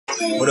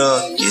But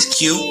it's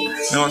cute.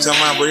 You know what I'm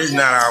talking about? But it's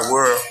not our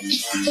world.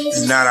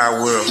 It's not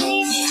our world.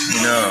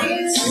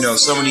 You know,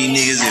 some of these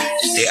niggas,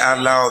 they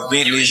outlaw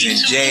Bentleys and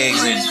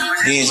Jags and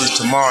Benzes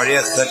tomorrow,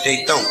 they'll cut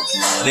their throat.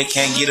 They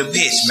can't get a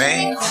bitch,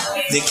 man.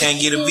 They can't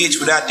get a bitch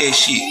without that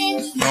shit.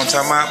 You know what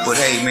I'm talking about? But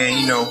hey, man,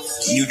 you know,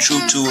 when you true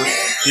to it,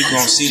 people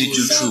gonna see that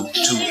you true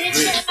to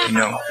it, you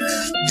know.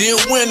 Dear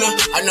winner,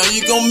 I know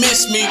you gon'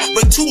 miss me,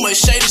 but too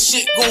much shady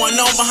shit going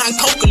on behind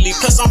Coca Leaf.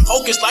 Cause I'm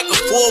focused like a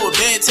fool with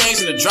bad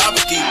tags in the driver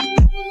geek.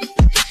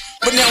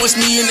 But now it's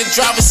me in the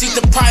driver's seat.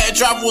 The prior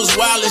driver was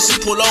wild and she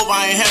pulled over,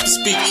 I ain't have to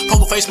speak.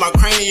 Poker face my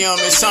cranium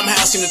and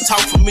somehow seem to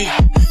talk for me.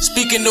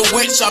 Speaking of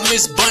which, I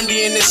miss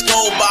Bundy in this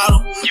gold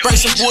bottle. Bring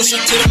some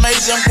bullshit to the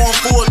maze, I'm going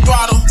full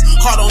throttle.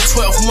 Hard on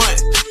 12th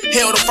month,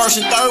 hell the first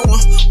and third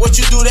one. What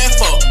you do that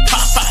for?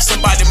 Pop,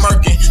 somebody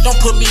murking. Don't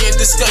put me in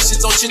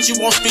discussions on shit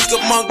you won't speak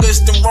among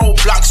us. Them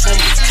roadblocks from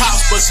these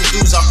cops, but some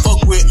dudes I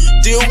fuck with.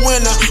 Dear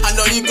winner, I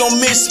know you gon'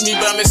 miss me,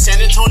 but I'm in San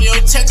Antonio,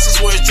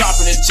 Texas, where it's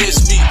dropping, it's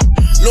just me.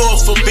 Lord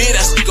forbid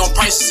I speak on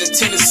prices in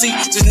Tennessee.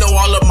 Just know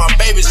all of my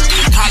babies will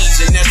be in college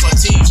and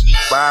SRT.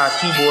 Buy a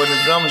keyboard and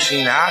a drum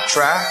machine, I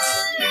try.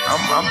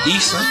 I'm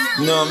decent,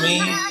 you know what I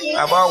mean?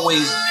 I've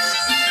always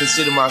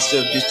considered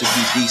myself just to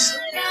be decent.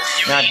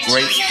 Not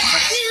great,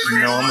 you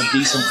know, I'm a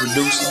decent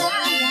producer.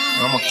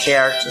 I'm a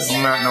character,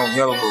 I'm not no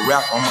hell of a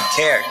rapper, I'm a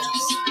character.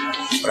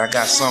 But I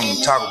got something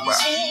to talk about.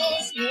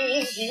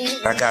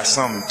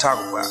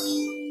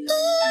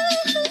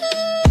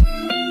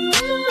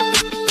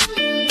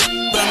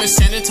 I'm in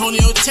San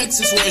Antonio,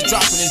 Texas, where it's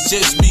dropping, it's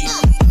just me.